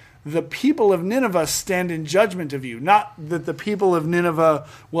it. The people of Nineveh stand in judgment of you. Not that the people of Nineveh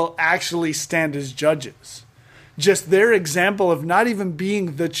will actually stand as judges. Just their example of not even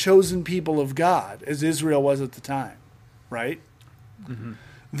being the chosen people of God, as Israel was at the time, right? Mm-hmm.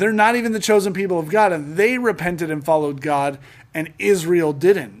 They're not even the chosen people of God, and they repented and followed God, and Israel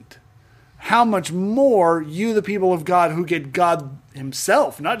didn't. How much more you, the people of God, who get God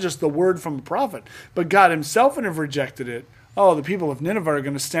himself, not just the word from a prophet, but God himself, and have rejected it. Oh, the people of Nineveh are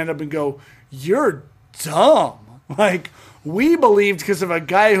going to stand up and go, you're dumb. Like, we believed because of a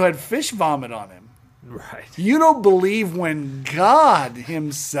guy who had fish vomit on him. Right. You don't believe when God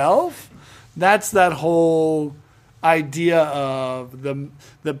himself? That's that whole idea of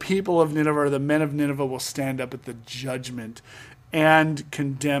the people of Nineveh, or the men of Nineveh, will stand up at the judgment and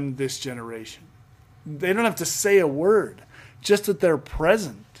condemn this generation. They don't have to say a word, just that they're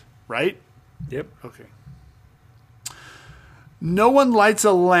present, right? Yep. Okay. No one lights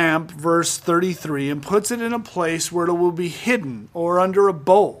a lamp, verse 33, and puts it in a place where it will be hidden or under a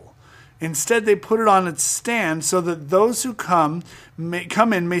bowl. Instead, they put it on its stand so that those who come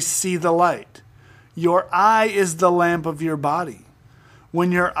in may see the light. Your eye is the lamp of your body.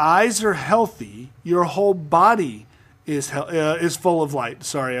 When your eyes are healthy, your whole body is full of light.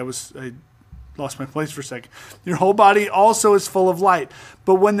 Sorry, I lost my place for a second. Your whole body also is full of light.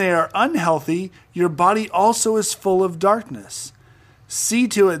 But when they are unhealthy, your body also is full of darkness. See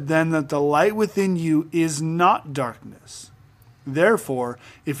to it then that the light within you is not darkness. Therefore,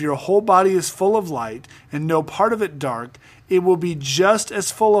 if your whole body is full of light and no part of it dark, it will be just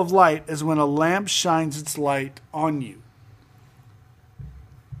as full of light as when a lamp shines its light on you.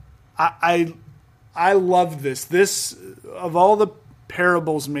 I love this. This, of all the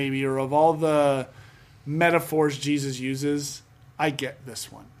parables maybe, or of all the metaphors Jesus uses, I get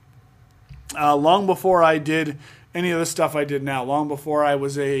this one. Long before I did any of the stuff I did now, long before I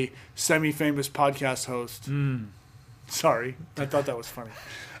was a semi-famous podcast host. Sorry, I thought that was funny.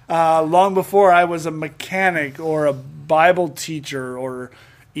 Long before I was a mechanic or a Bible teacher or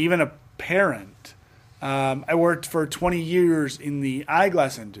even a parent. I worked for 20 years in the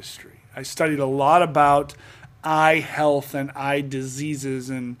eyeglass industry. I studied a lot about eye health and eye diseases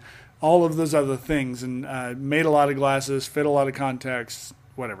and all of those other things, and made a lot of glasses, fit a lot of contacts,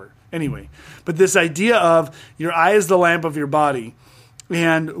 whatever. Anyway, but this idea of your eye is the lamp of your body,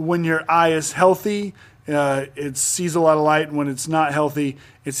 and when your eye is healthy, it sees a lot of light, and when it's not healthy,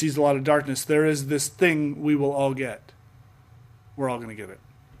 it sees a lot of darkness. There is this thing we will all get. We're all going to get it.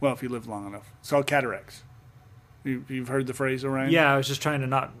 Well, if you live long enough. It's called cataracts. You've heard the phrase, Orion? Yeah, I was just trying to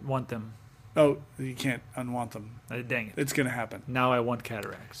not want them. Oh, you can't unwant them. Dang it. It's going to happen. Now I want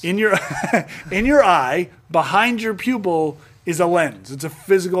cataracts. In your eye, behind your pupil, is a lens. It's a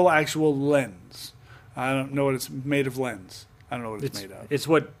physical, actual lens. I don't know what it's made of lens. I don't know what it's made of. It's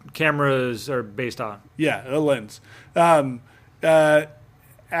what cameras are based on. Yeah, a lens. As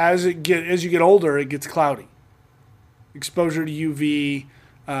you get older, it gets cloudy. Exposure to UV,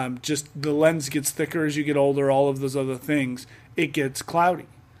 just the lens gets thicker as you get older, all of those other things, it gets cloudy.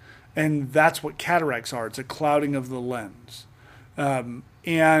 And that's what cataracts are. It's a clouding of the lens.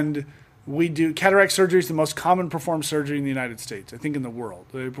 And we do, cataract surgery is the most common performed surgery in the United States, I think in the world.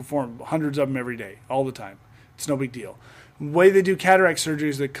 They perform hundreds of them every day, all the time. It's no big deal. The way they do cataract surgery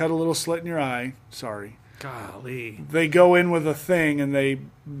is they cut a little slit in your eye. Sorry. Golly. They go in with a thing and they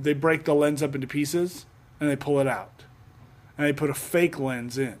break the lens up into pieces and they pull it out. And they put a fake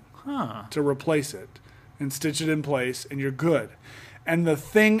lens in to replace it and stitch it in place, and you're good. And the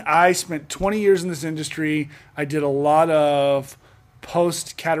thing, I spent 20 years in this industry. I did a lot of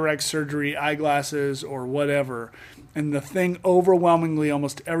post-cataract surgery eyeglasses or whatever. And the thing overwhelmingly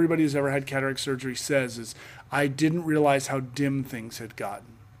almost everybody who's ever had cataract surgery says is, I didn't realize how dim things had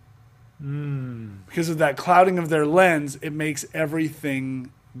gotten. Because of that clouding of their lens, it makes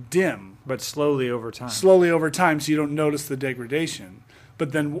everything dim. But slowly over time. Slowly over time, so you don't notice the degradation.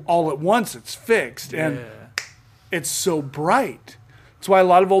 But then all at once, it's fixed. And it's so bright. That's why a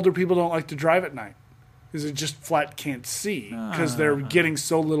lot of older people don't like to drive at night. Because it just flat can't see. Because they're getting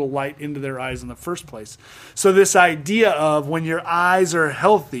so little light into their eyes in the first place. So this idea of when your eyes are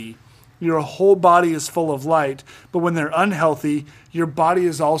healthy, your whole body is full of light. But when they're unhealthy, your body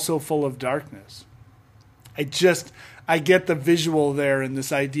is also full of darkness. I get the visual there and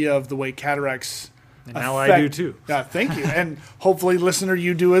this idea of the way cataracts And now I do too. Yeah, thank you. And hopefully, listener,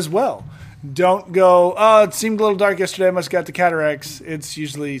 you do as well. Don't go, oh, it seemed a little dark yesterday, I must have got the cataracts. It's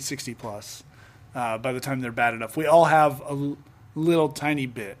usually 60 plus by the time they're bad enough. We all have a little tiny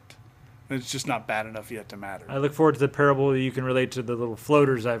bit. It's just not bad enough yet to matter. I look forward to the parable that you can relate to the little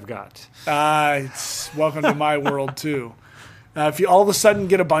floaters I've got. It's welcome to my world, too. If you all of a sudden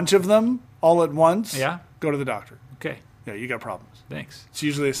get a bunch of them all at once, go to the doctor. Okay. Yeah, you got problems. Thanks. It's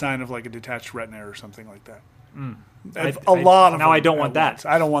usually a sign of like a detached retina or something like that. Now I don't want that.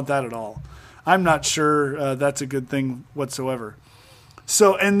 I don't want that at all. I'm not sure that's a good thing whatsoever.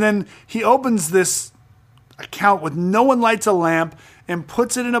 So, and then he opens this account with no one lights a lamp and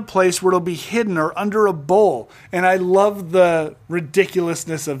puts it in a place where it'll be hidden or under a bowl. And I love the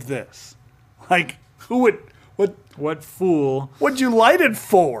ridiculousness of this. Like, what fool? What'd you light it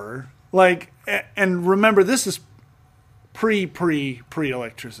for? Like, and remember, this is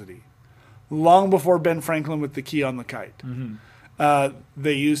pre-electricity. Long before Ben Franklin with the key on the kite. Mm-hmm.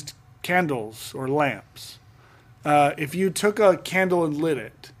 They used candles or lamps. If you took a candle and lit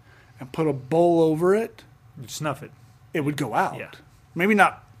it and put a bowl over it, you'd snuff it. It would go out. Yeah. Maybe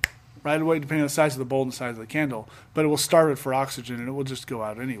not right away, depending on the size of the bowl and the size of the candle, but it will starve it for oxygen and it will just go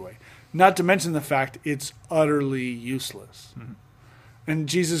out anyway. Not to mention the fact it's utterly useless. Mm-hmm. And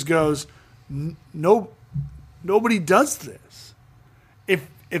Jesus goes, nobody does this.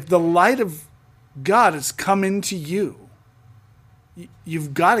 If the light of God has come into you,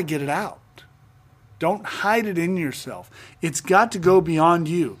 you've got to get it out. Don't hide it in yourself. It's got to go beyond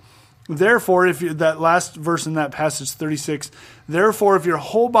you. Therefore, if that last verse in that passage, 36, therefore, if your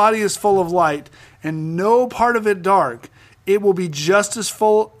whole body is full of light and no part of it dark, it will be just as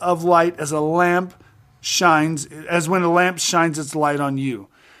full of light as a lamp shines, as when a lamp shines its light on you.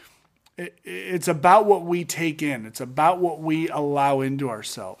 It's about what we take in. It's about what we allow into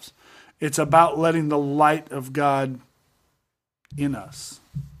ourselves. It's about letting the light of God in us.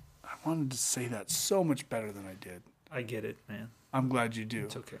 I wanted to say that so much better than I did. I get it, man. I'm glad you do.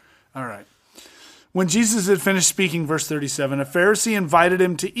 It's okay. All right. When Jesus had finished speaking, verse 37, a Pharisee invited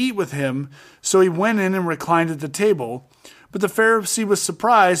him to eat with him, so he went in and reclined at the table. But the Pharisee was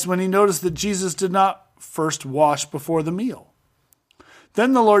surprised when he noticed that Jesus did not first wash before the meal.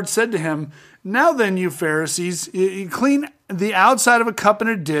 Then the Lord said to him, now then, you Pharisees, you clean the outside of a cup and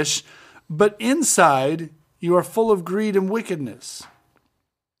a dish, but inside you are full of greed and wickedness.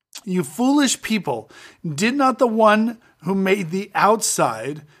 You foolish people, did not the one who made the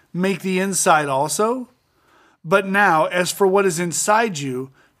outside make the inside also? But now, as for what is inside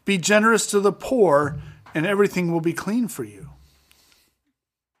you, be generous to the poor, and everything will be clean for you.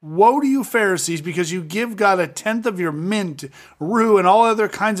 Woe to you, Pharisees, because you give God a tenth of your mint, rue, and all other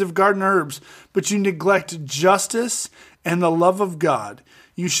kinds of garden herbs, but you neglect justice and the love of God.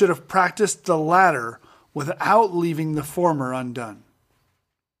 You should have practiced the latter without leaving the former undone.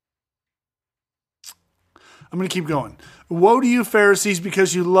 I'm going to keep going. Woe to you, Pharisees,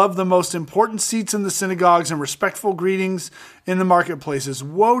 because you love the most important seats in the synagogues and respectful greetings in the marketplaces.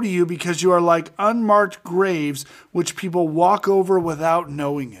 Woe to you, because you are like unmarked graves, which people walk over without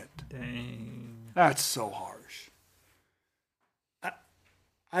knowing it. Dang. That's so harsh.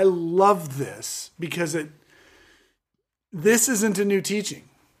 I love this because this isn't a new teaching.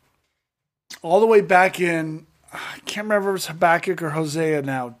 All the way back in, I can't remember if it's Habakkuk or Hosea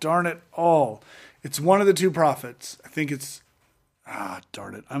now. Darn it all. It's one of the two prophets. I think it's,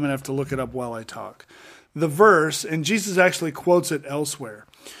 darn it. I'm going to have to look it up while I talk. The verse, and Jesus actually quotes it elsewhere.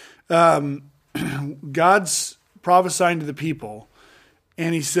 God's prophesying to the people,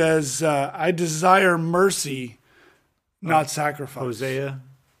 and he says, I desire mercy, not sacrifice. Hosea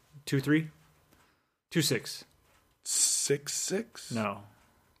 2:3? 2:6. 6:6? No.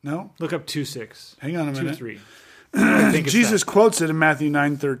 No? Look up 2:6. Hang on a minute. 2:3. I think Jesus quotes it in Matthew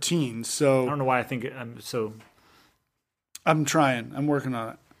 9:13. So I don't know why I think I'm so. I'm trying. I'm working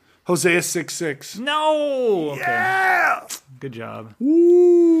on it. Hosea 6:6. No. Okay. Yeah. Good job.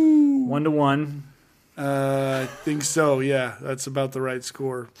 Woo. 1-1. I think so. Yeah, that's about the right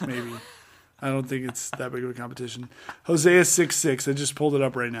score. Maybe. I don't think it's that big of a competition. Hosea 6:6. I just pulled it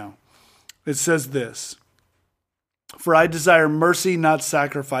up right now. It says this. For I desire mercy, not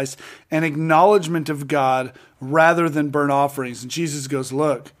sacrifice, and acknowledgement of God rather than burnt offerings. And Jesus goes,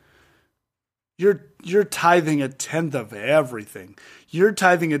 look, you're tithing a tenth of everything. You're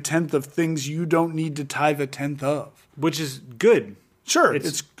tithing a tenth of things you don't need to tithe a tenth of. Which is good. Sure,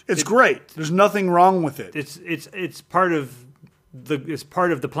 it's great. There's nothing wrong with it. It's part of it's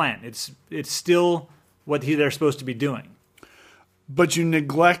part of the plan. It's still what they're supposed to be doing, But you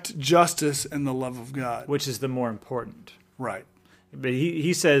neglect justice and the love of God. which is the more important. Right. But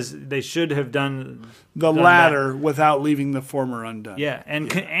he says they should have done The done latter without leaving the former undone. that. Yeah,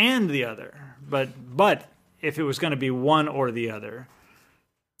 and the other. But if it was going to be one or the other,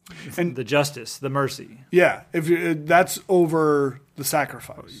 And the justice, the mercy, yeah, that's over the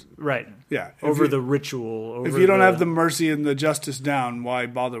sacrifice. right? Yeah. Over the ritual. Over if you don't have the mercy and the justice down, why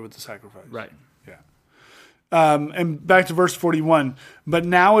bother with the sacrifice? right. And back to verse 41. But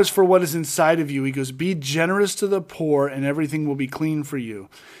now as for what is inside of you, he goes, be generous to the poor and everything will be clean for you.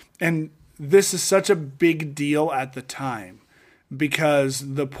 And this is such a big deal at the time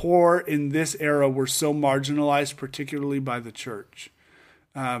because the poor in this era were so marginalized, particularly by the church.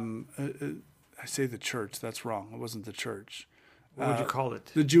 I say the church, that's wrong. It wasn't the church. What would you call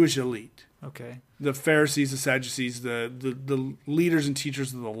it? The Jewish elite. Okay. The Pharisees, the Sadducees, the leaders and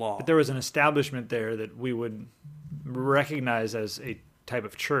teachers of the law. But there was an establishment there that we would recognize as a type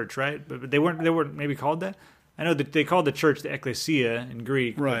of church, right? But they weren't maybe called that. I know that they called the church the ecclesia in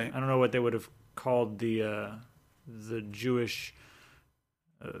Greek. but Right. I don't know what they would have called the Jewish.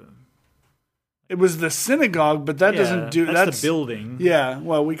 It was the synagogue, but that doesn't do that's the building. Yeah,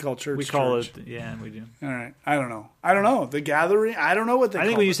 well, we call church. We call church. it. Yeah, we do. All right. I don't know. The gathering. I don't know what they. I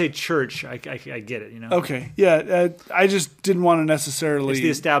think call when you it. say church, I get it. You know. Okay. Yeah. I just didn't want to necessarily. It's the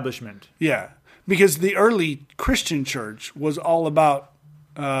establishment. Yeah, because the early Christian church was all about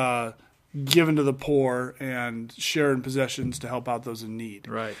giving to the poor and sharing possessions to help out those in need.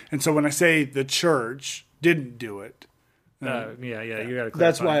 Right. And so when I say the church didn't do it. You got to clarify.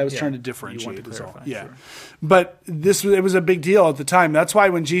 That's why I was Yeah. trying to You differentiate. want to is all. clarify, Yeah, sure. but it was a big deal at the time. That's why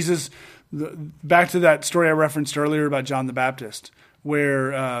when Jesus, back to that story I referenced earlier about John the Baptist,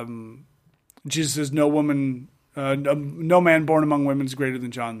 where Jesus says, "No man born among women is greater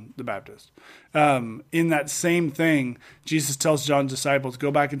than John the Baptist." In that same thing, Jesus tells John's disciples, "Go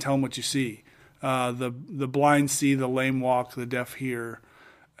back and tell them what you see. The blind see, the lame walk, the deaf hear.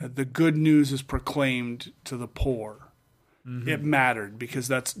 The good news is proclaimed to the poor." Mm-hmm. It mattered because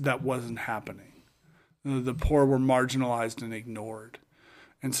that wasn't happening. The poor were marginalized and ignored.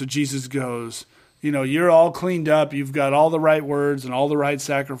 And so Jesus goes, you're all cleaned up. You've got all the right words and all the right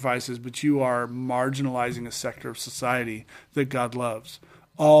sacrifices, but you are marginalizing a sector of society that God loves.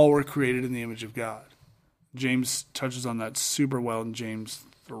 All were created in the image of God. James touches on that super well in James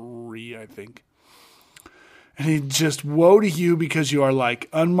 3, I think. And he just, woe to you because you are like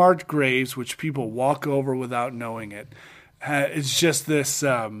unmarked graves, which people walk over without knowing it. It's just this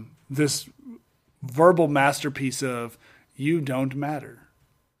verbal masterpiece of you don't matter.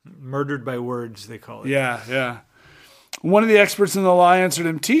 Murdered by words, they call it. Yeah. One of the experts in the law answered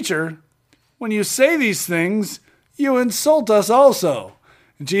him, "Teacher, when you say these things, you insult us also."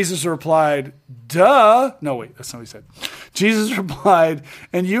 And Jesus replied, "Duh." No, wait, that's not what he said. Jesus replied,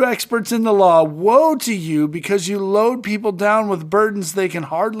 "And you experts in the law, woe to you because you load people down with burdens they can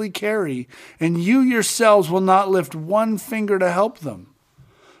hardly carry, and you yourselves will not lift one finger to help them.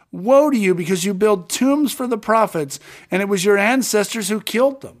 Woe to you because you build tombs for the prophets, and it was your ancestors who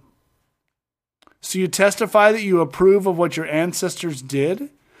killed them. So you testify that you approve of what your ancestors did?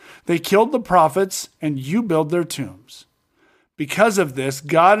 They killed the prophets, and you build their tombs. Because of this,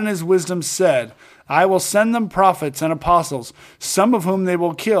 God in his wisdom said, I will send them prophets and apostles, some of whom they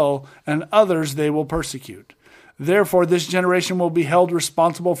will kill, and others they will persecute. Therefore, this generation will be held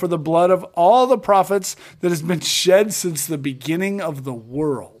responsible for the blood of all the prophets that has been shed since the beginning of the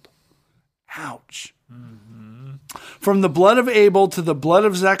world." Ouch. Mm-hmm. "From the blood of Abel to the blood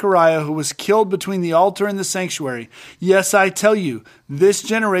of Zechariah, who was killed between the altar and the sanctuary. Yes, I tell you, this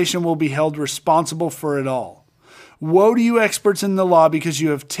generation will be held responsible for it all. Woe to you experts in the law, because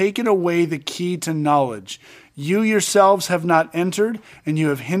you have taken away the key to knowledge. You yourselves have not entered, and you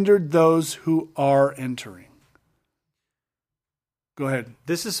have hindered those who are entering." Go ahead.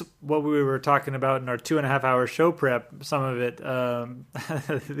 This is what we were talking about in our 2.5-hour show prep. Some of it,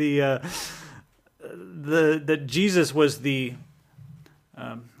 that Jesus was the.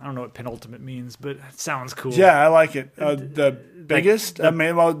 I don't know what penultimate means, but it sounds cool. Yeah, I like it. The biggest,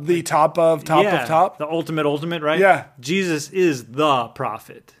 the top of top. The ultimate, right? Yeah. Jesus is the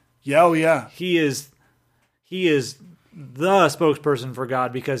prophet. Yeah, oh yeah. He is the spokesperson for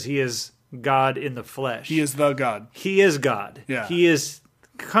God because he is God in the flesh. He is the God. He is God. Yeah. He is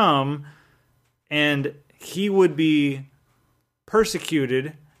come, and he would be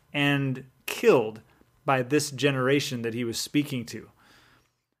persecuted and killed by this generation that he was speaking to.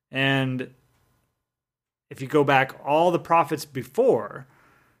 And if you go back all the prophets before,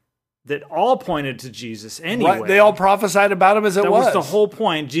 that all pointed to Jesus anyway. Right. They all prophesied about him as it was. That was the whole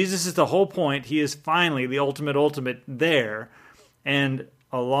point. Jesus is the whole point. He is finally the ultimate there. And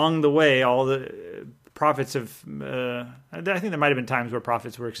along the way, all the prophets have... I think there might have been times where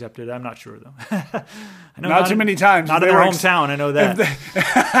prophets were accepted. I'm not sure, though. I know not too many times. Not in their hometown, I know that.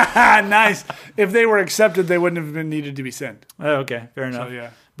 Nice. If they were accepted, they wouldn't have been needed to be sent. Oh, okay, fair enough. So,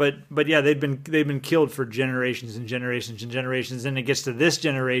 yeah. But yeah, they've been killed for generations and generations and generations. And it gets to this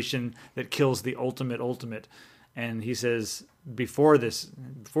generation that kills the ultimate. And he says before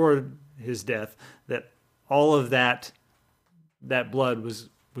his death, that all of that blood was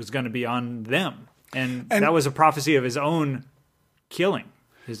going to be on them. And that was a prophecy of his own killing,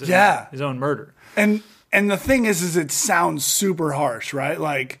 his own murder. And the thing is it sounds super harsh, right?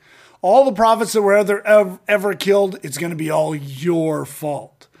 Like all the prophets that were ever killed, it's going to be all your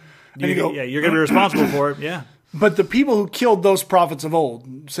fault. You're going to be responsible for it. Yeah. But the people who killed those prophets of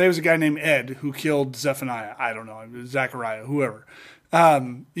old, say it was a guy named Ed who killed Zephaniah, I don't know, Zechariah, whoever.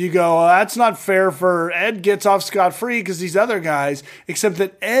 You go, that's not fair for Ed gets off scot-free because these other guys, except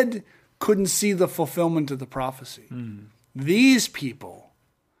that Ed couldn't see the fulfillment of the prophecy. These people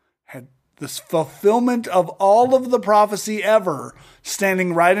had this fulfillment of all of the prophecy ever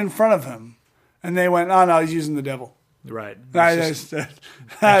standing right in front of him. And they went, oh, no, he's using the devil. Right. It's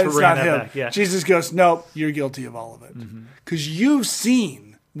not him. Back, yeah. Jesus goes, nope, you're guilty of all of it. Because you've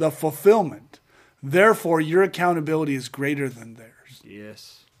seen the fulfillment. Therefore, your accountability is greater than theirs.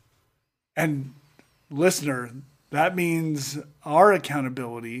 Yes. And listener, that means our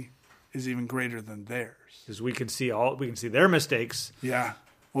accountability is even greater than theirs. Because we can see their mistakes. Yeah.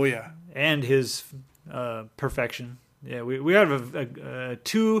 Oh, yeah. And his perfection. Yeah, we have a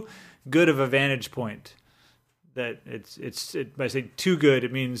too good of a vantage point. That by saying too good,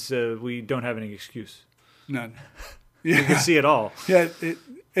 it means we don't have any excuse. None. Yeah. We can see it all. Yeah,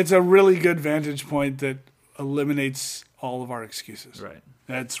 it's a really good vantage point that eliminates all of our excuses. Right.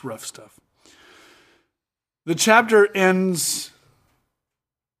 That's rough stuff. The chapter ends,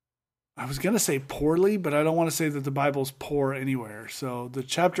 I was going to say poorly, but I don't want to say that the Bible's poor anywhere. So the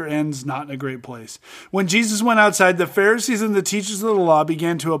chapter ends not in a great place. When Jesus went outside, the Pharisees and the teachers of the law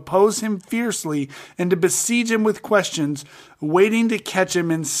began to oppose him fiercely and to besiege him with questions, waiting to catch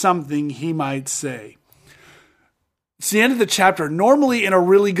him in something he might say. It's the end of the chapter. Normally in a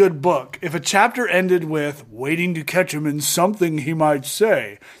really good book, if a chapter ended with waiting to catch him in something he might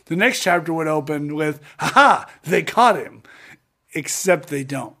say, the next chapter would open with, ha, they caught him. Except they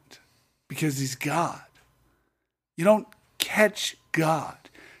don't. Because he's God. You don't catch God.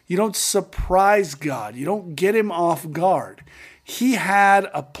 You don't surprise God. You don't get him off guard. He had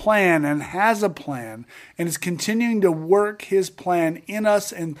a plan and has a plan and is continuing to work his plan in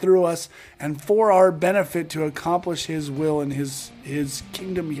us and through us and for our benefit to accomplish his will and his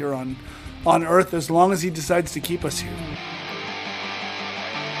kingdom here on earth as long as he decides to keep us here.